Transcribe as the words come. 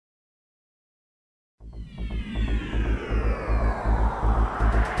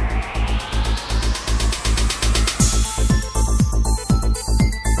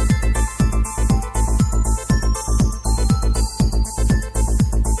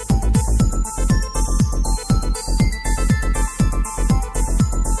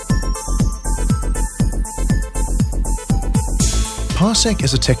Parsec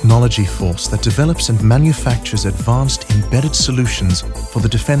is a technology force that develops and manufactures advanced embedded solutions for the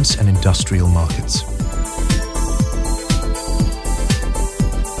defense and industrial markets.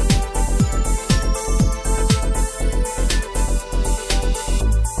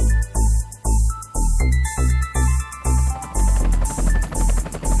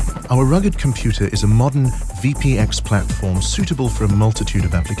 Our rugged computer is a modern VPX platform suitable for a multitude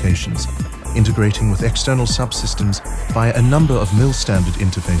of applications, integrating with external subsystems via a number of mill-standard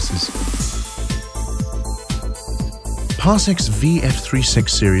interfaces. Parsec's VF36X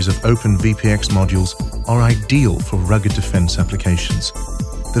series of OpenVPX modules are ideal for rugged defense applications.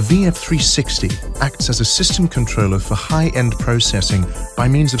 The VF360 acts as a system controller for high-end processing by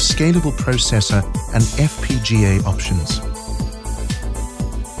means of scalable processor and FPGA options.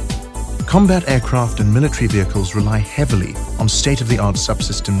 Combat aircraft and military vehicles rely heavily on state-of-the-art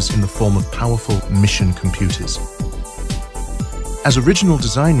subsystems in the form of powerful mission computers. As original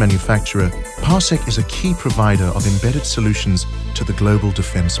design manufacturer, Parsec is a key provider of embedded solutions to the global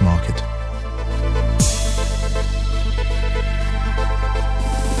defense market.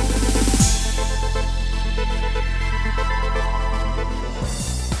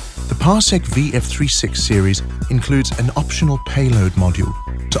 The Parsec VF36 series includes an optional payload module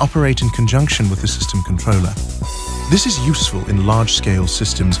to operate in conjunction with the system controller. This is useful in large-scale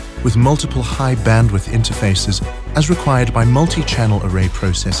systems with multiple high-bandwidth interfaces as required by multi-channel array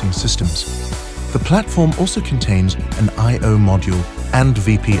processing systems. The platform also contains an I/O module and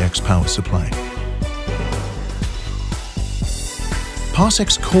VPX power supply.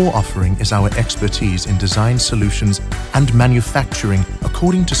 Parsec's core offering is our expertise in design solutions and manufacturing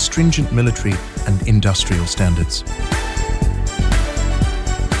according to stringent military and industrial standards.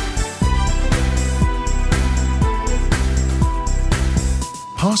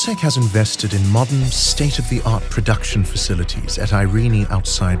 Parsec has invested in modern, state-of-the-art production facilities at Irene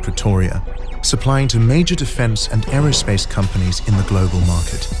outside Pretoria, supplying to major defense and aerospace companies in the global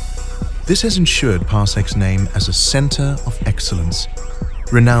market. This has ensured Parsec's name as a center of excellence,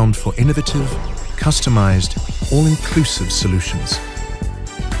 renowned for innovative, customized, all-inclusive solutions.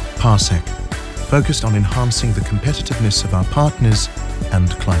 Parsec, focused on enhancing the competitiveness of our partners and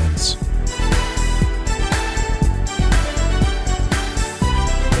clients.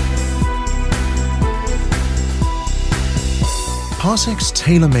 Parsec's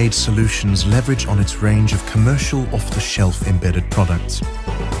tailor-made solutions leverage on its range of commercial off-the-shelf embedded products.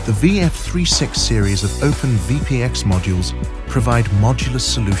 The VF36 series of OpenVPX modules provide modular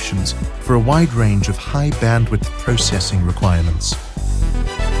solutions for a wide range of high-bandwidth processing requirements.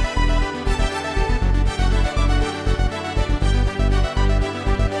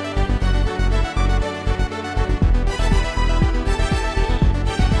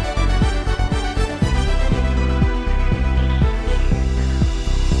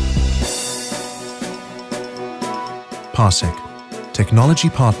 Parsec, technology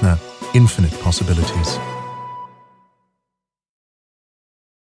partner, infinite possibilities.